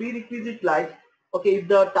 there are the prerequisites, like, okay, if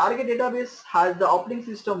the target database has the operating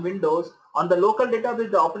system Windows, on the local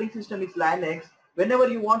database the operating system is Linux, whenever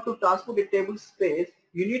you want to transport a table space,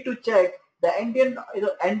 you need to check the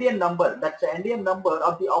Indian number, that's the Indian number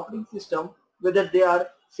of the operating system, whether they are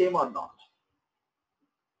same or not.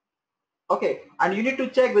 Okay, and you need to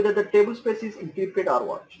check whether the table space is encrypted or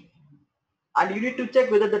what. And you need to check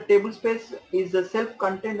whether the table space is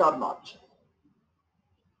self-contained or not.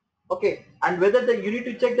 Okay, and whether you need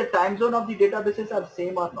to check the time zone of the databases are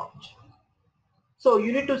same or not. So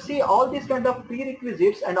you need to see all these kind of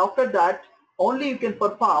prerequisites, and after that only you can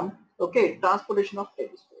perform, okay, transportation of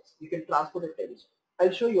table space. You can transport a table space.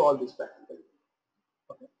 I'll show you all this practically.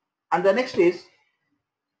 Okay. And the next is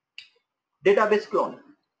database clone.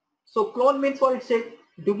 So clone means what? It's a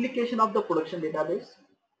duplication of the production database.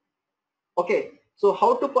 Okay, so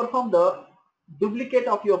how to perform the duplicate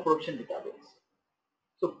of your production database?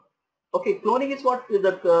 So, okay, cloning is what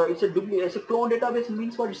it's a clone database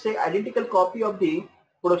means what? It's a identical copy of the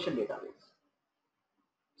production database.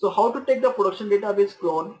 So how to take the production database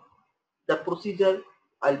clone? The procedure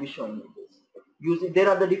I'll be showing you this. There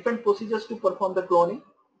are the different procedures to perform the cloning.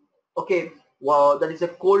 Okay, wow, that is a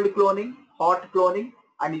cold cloning, hot cloning,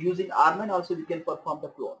 and using RMAN also you can perform the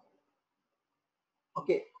clone.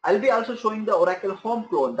 Okay, I'll be also showing the Oracle home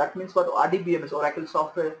clone. That means what? RDBMS, Oracle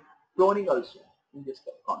software cloning also in this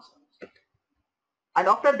concept. And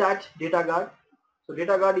after that, data guard. So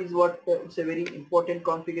data guard is what? It's a very important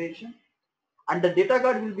configuration. And the data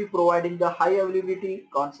guard will be providing the high availability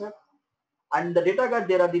concept. And the data guard,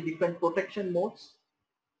 there are the different protection modes.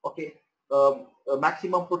 Okay,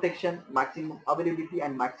 maximum protection, maximum availability,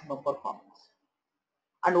 and maximum performance.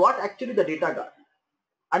 And what actually the data guard?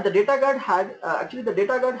 And the data guard had actually the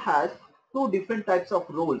data guard has two different types of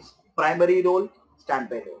roles: primary role,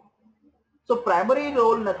 standby role. So primary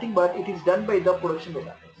role, nothing but it is done by the production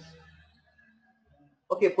database.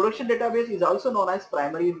 Okay, production database is also known as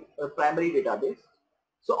primary database.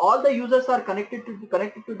 So all the users are connected to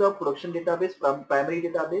the production database from primary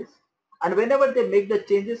database, and whenever they make the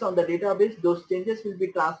changes on the database, those changes will be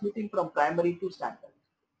transmitting from primary to standby.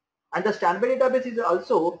 And the standby database is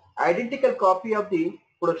also identical copy of the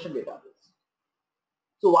production database.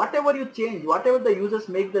 So whatever you change, whatever the users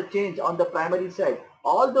make the change on the primary side,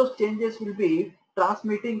 all those changes will be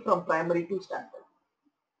transmitting from primary to standby.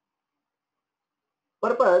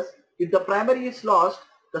 Purpose, if the primary is lost,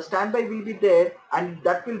 the standby will be there, and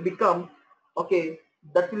that will become, okay,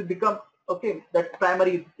 that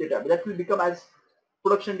primary database, that will become as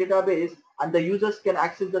production database, and the users can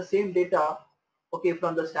access the same data, okay,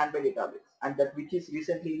 from the standby database, and that which is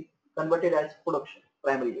recently converted as production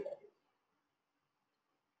primary database.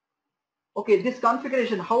 Okay, this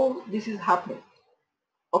configuration, how this is happening?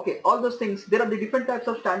 Okay, all those things, there are the different types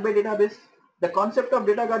of standby database. The concept of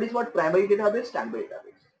data guard is what? Primary database, standby database.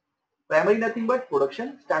 Primary nothing but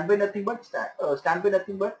production, standby nothing but standby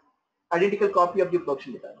nothing but identical copy of the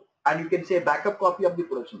production database, and you can say backup copy of the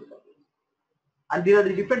production database. And there are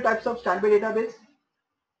the different types of standby database: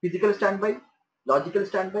 physical standby, logical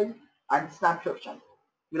standby, and snapshot standby.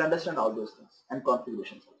 You'll understand all those things and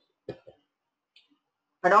configurations also.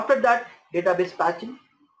 And after that, database patching.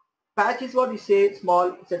 Patch is what we say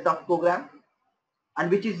small set of program,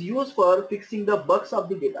 and which is used for fixing the bugs of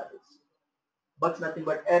the database. Bugs nothing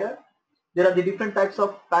but error. There are the different types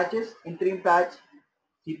of patches: interim patch,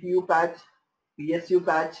 CPU patch, PSU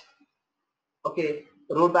patch, okay,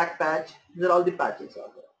 rollback patch. These are all the patches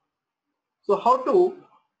out there. So how to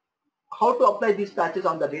apply these patches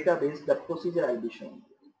on the database? That procedure I'll be showing you.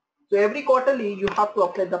 So every quarterly you have to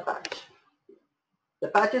apply the patch. The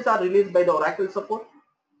patches are released by the Oracle support.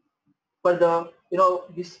 For the,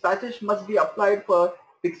 these patches must be applied for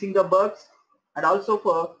fixing the bugs, and also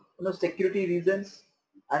for security reasons,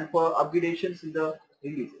 and for upgradations in the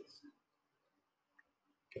releases.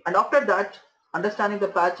 And after that, understanding the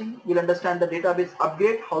patching, we'll understand the database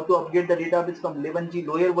upgrade, how to upgrade the database from 11G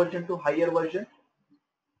lower version to higher version.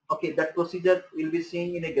 Okay, that procedure we'll be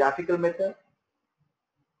seeing in a graphical method.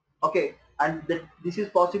 Okay, and this is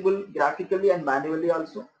possible graphically and manually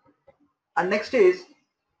also. And next is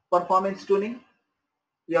performance tuning.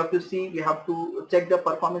 We have to check the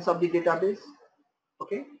performance of the database.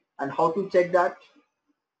 Okay, and how to check that?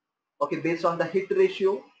 Okay, based on the hit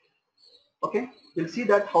ratio. Okay, we'll see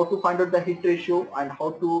that how to find out the hit ratio and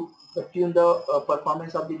how to tune the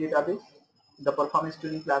performance of the database in the performance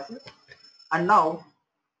tuning classes. And now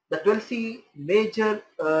the 12C major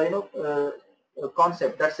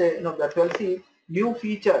concept, that's a the 12C new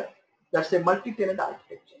feature, that's a multi-tenant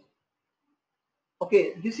architecture.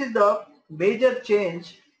 Okay, this is the major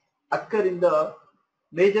change occur in the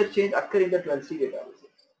 12C databases.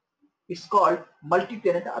 It's called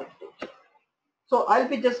multi-tenant architecture. So I'll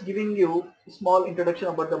be just giving you a small introduction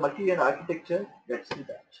about the multi-tenant architecture. Let's see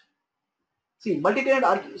that. See,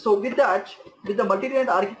 so with the multi-tenant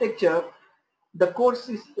architecture, the course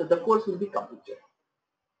will be completed.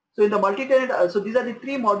 So in the multi-tenant, so these are the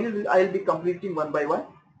three modules I will be completing one by one.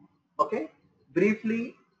 Okay,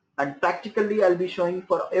 briefly and practically I'll be showing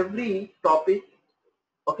for every topic.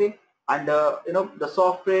 Okay, and the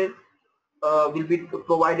software will be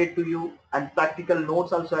provided to you, and practical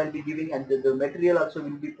notes also I'll be giving, and the material also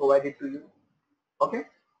will be provided to you. Okay,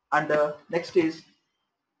 and next is,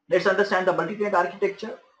 let's understand the multi-tenant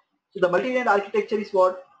architecture. So the multi-tenant architecture is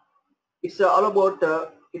what? It's all about,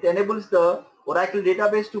 it enables the Oracle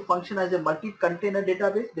database to function as a multi-container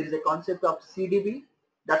database. There is a concept of CDB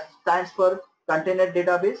that stands for container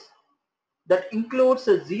database, that includes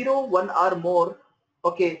a 0, 1 or more,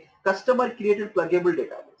 okay, customer created pluggable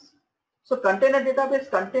database. So container database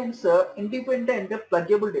contains independent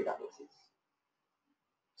pluggable databases.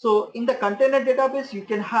 So in the container database you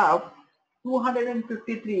can have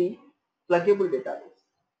 253 pluggable databases.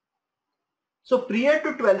 So prior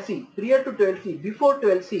to 12c, before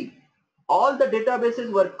 12c, all the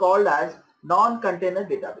databases were called as non-container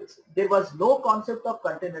databases. There was no concept of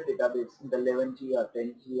container database in the 11g or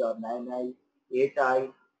 10g or 9i,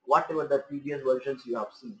 8i, whatever the previous versions you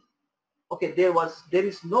have seen. Okay, there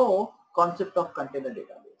is no concept of container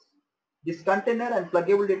database. This container and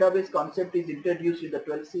pluggable database concept is introduced in the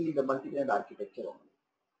 12c in the multi-tenant architecture only.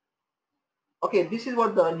 Okay, this is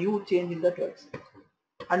what the new change in the 12c.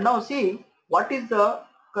 And now see, what is the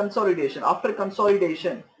consolidation? After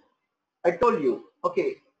consolidation, I told you,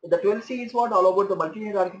 okay, the 12c is what? All about the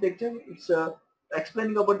multi-tenant architecture. It's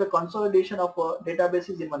explaining about the consolidation of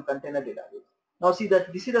databases in one container database. Now see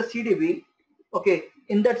that this is the CDB. Okay,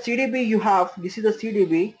 in that CDB you have, this is the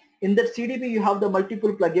CDB. In that CDB you have the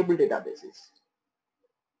multiple pluggable databases.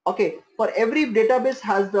 Okay, for every database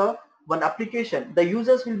has the one application. The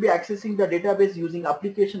users will be accessing the database using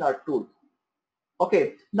application or tool.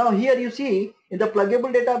 Okay, now here you see in the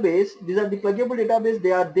pluggable database, these are the pluggable database,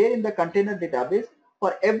 they are there in the container database.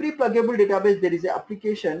 For every pluggable database, there is an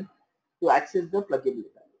application to access the pluggable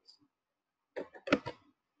database.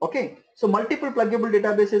 Okay, so multiple pluggable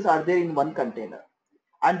databases are there in one container.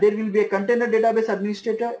 And there will be a container database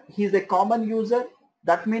administrator. He is a common user.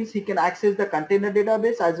 That means he can access the container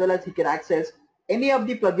database as well as he can access any of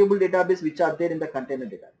the pluggable database which are there in the container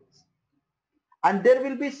database. And there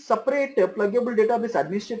will be separate pluggable database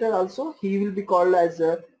administrator also. He will be called as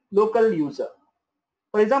a local user.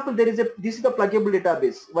 For example, this is the pluggable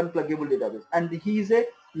database, one pluggable database, and he is a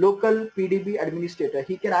local PDB administrator.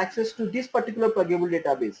 He can access to this particular pluggable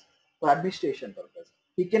database for administration purpose.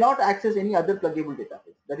 He cannot access any other pluggable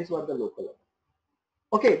database. That is what the local.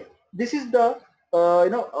 Okay, this is the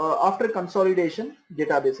after consolidation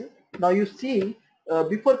databases. Now you see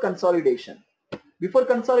before consolidation. Before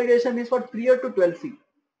consolidation means what? Prior to 12c,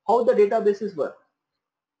 how the databases were.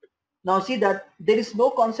 Now see that there is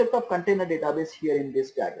no concept of container database here in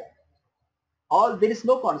this diagram. There is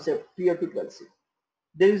no concept prior to 12c.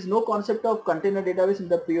 There is no concept of container database in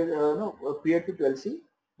the prior to 12c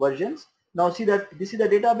versions. Now see that this is the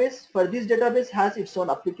database. For this database has its own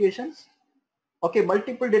applications. Okay,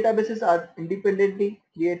 multiple databases are independently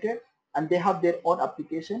created and they have their own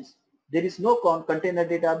applications. There is no container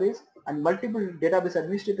database, and multiple database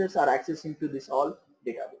administrators are accessing to this all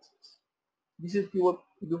databases. This is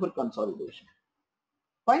before consolidation.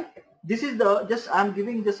 Fine. This is the I am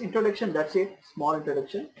giving this introduction. That's it. Small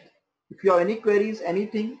introduction. If you have any queries,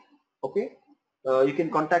 anything, okay, you can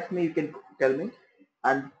contact me. You can tell me.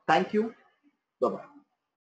 And thank you. Bye bye.